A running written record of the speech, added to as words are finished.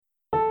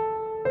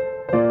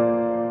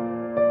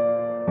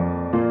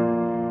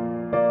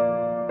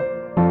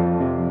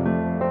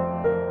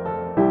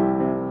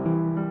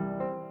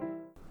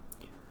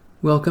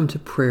Welcome to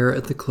prayer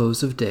at the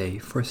close of day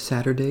for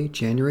Saturday,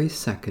 January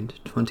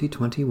 2nd,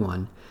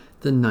 2021,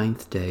 the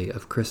 9th day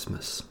of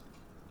Christmas.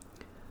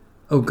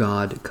 O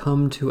God,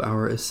 come to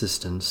our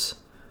assistance.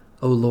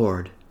 O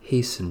Lord,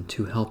 hasten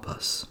to help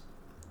us.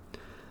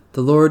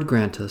 The Lord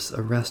grant us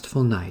a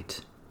restful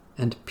night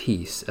and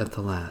peace at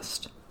the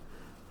last.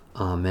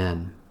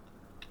 Amen.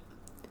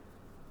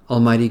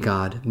 Almighty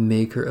God,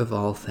 maker of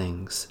all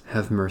things,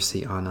 have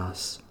mercy on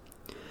us.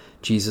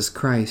 Jesus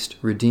Christ,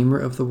 Redeemer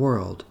of the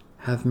world,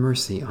 have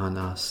mercy on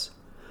us.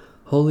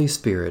 Holy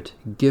Spirit,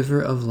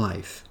 giver of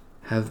life,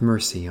 have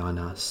mercy on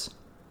us.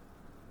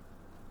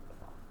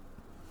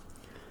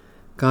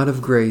 God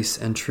of grace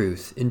and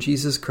truth, in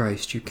Jesus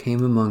Christ you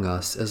came among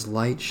us as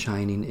light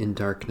shining in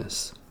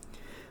darkness.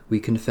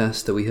 We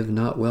confess that we have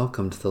not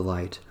welcomed the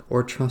light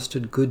or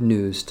trusted good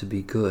news to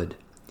be good.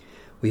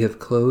 We have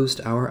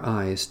closed our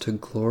eyes to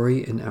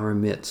glory in our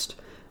midst,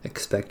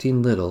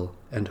 expecting little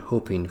and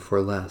hoping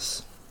for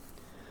less.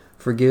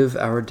 Forgive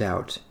our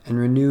doubt and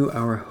renew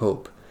our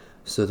hope,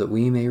 so that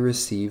we may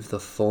receive the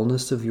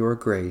fullness of your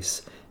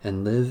grace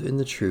and live in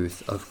the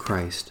truth of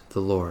Christ the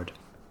Lord.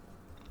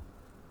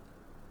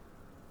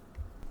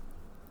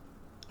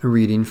 A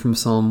reading from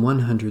Psalm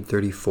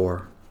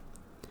 134.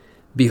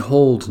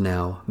 Behold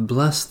now,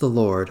 bless the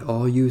Lord,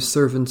 all you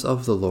servants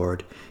of the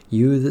Lord,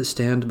 you that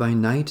stand by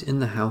night in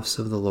the house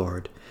of the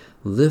Lord.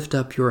 Lift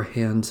up your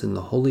hands in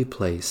the holy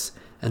place,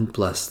 and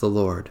bless the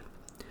Lord.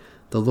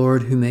 The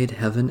Lord who made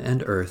heaven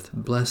and earth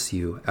bless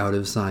you out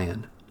of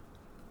Zion.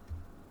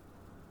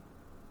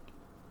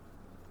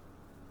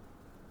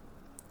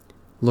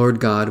 Lord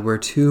God, where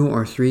two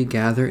or three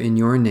gather in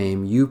your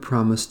name, you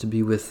promise to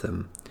be with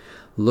them.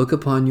 Look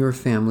upon your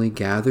family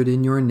gathered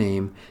in your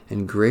name,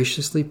 and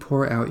graciously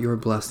pour out your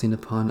blessing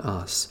upon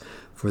us,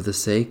 for the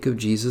sake of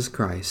Jesus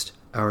Christ,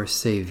 our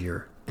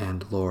Savior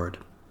and Lord.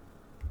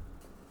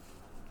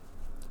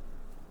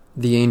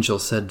 The angel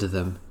said to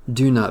them,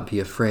 Do not be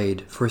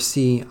afraid, for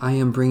see, I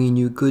am bringing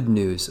you good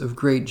news of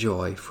great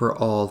joy for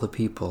all the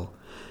people.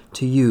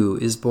 To you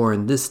is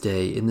born this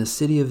day in the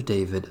city of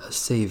David a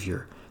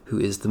Savior, who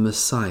is the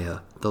Messiah,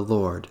 the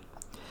Lord.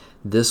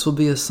 This will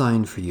be a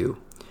sign for you.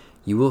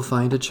 You will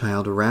find a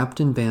child wrapped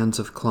in bands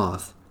of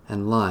cloth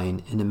and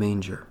lying in a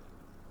manger.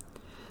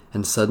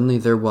 And suddenly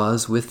there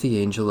was with the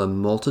angel a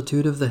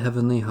multitude of the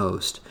heavenly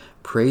host,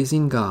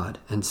 praising God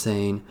and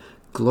saying,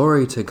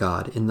 Glory to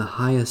God in the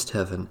highest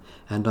heaven,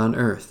 and on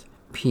earth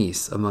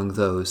peace among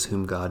those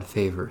whom God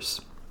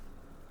favors.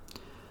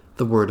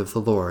 The word of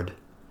the Lord.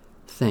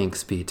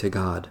 Thanks be to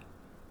God.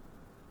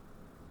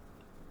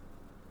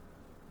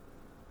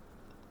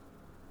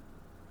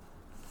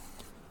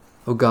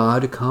 O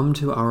God, come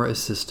to our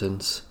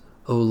assistance.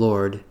 O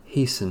Lord,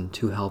 hasten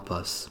to help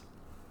us.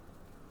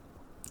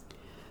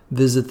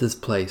 Visit this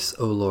place,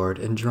 O Lord,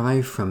 and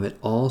drive from it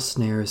all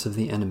snares of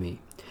the enemy.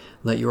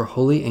 Let your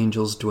holy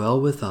angels dwell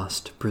with us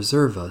to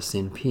preserve us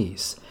in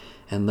peace,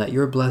 and let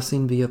your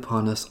blessing be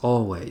upon us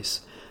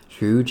always,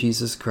 through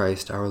Jesus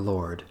Christ our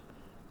Lord.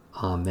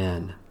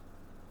 Amen.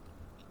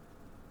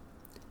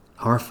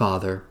 Our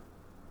Father,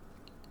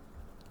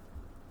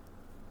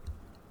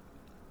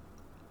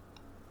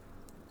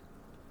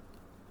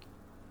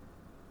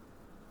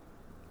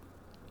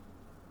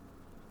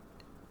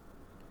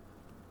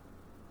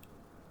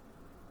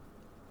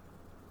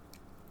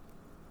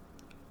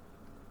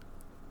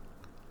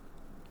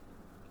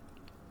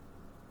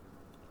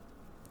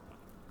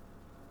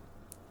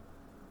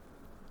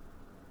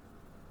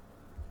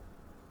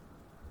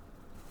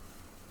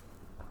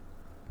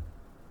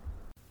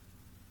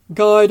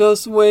 guide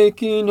us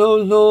waking, O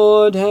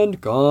Lord, and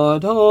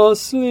guard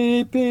us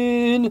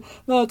sleeping,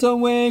 that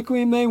awake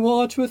we may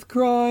watch with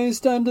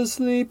Christ, and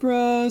asleep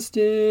rest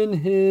in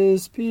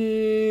his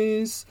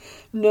peace.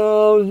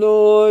 Now,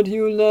 Lord,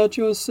 you let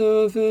your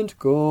servant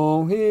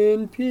go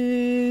in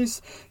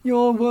peace.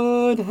 Your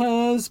word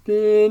has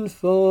been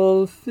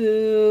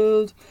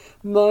fulfilled.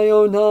 My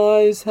own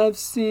eyes have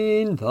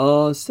seen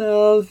the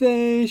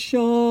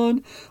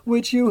salvation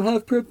which you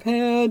have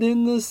prepared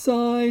in the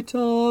sight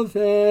of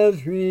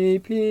every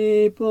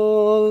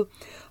people,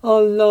 a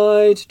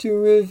light to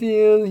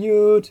reveal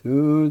you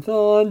to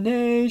the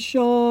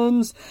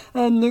nations,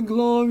 and the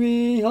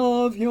glory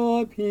of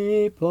your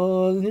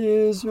people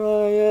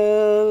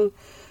Israel.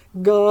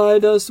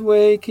 Guide us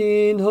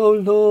waking, O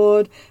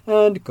Lord,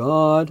 and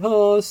guard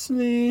us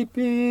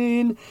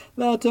sleeping,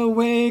 that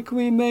awake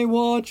we may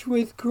watch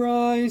with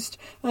Christ,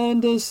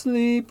 and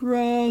asleep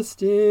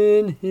rest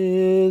in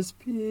his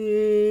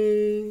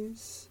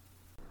peace.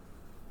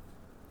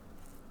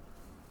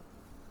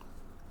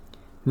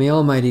 May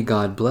Almighty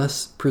God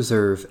bless,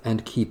 preserve,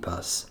 and keep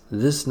us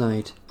this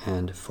night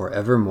and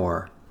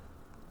forevermore.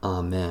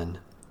 Amen.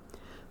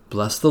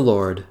 Bless the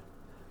Lord.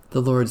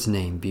 The Lord's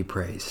name be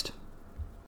praised.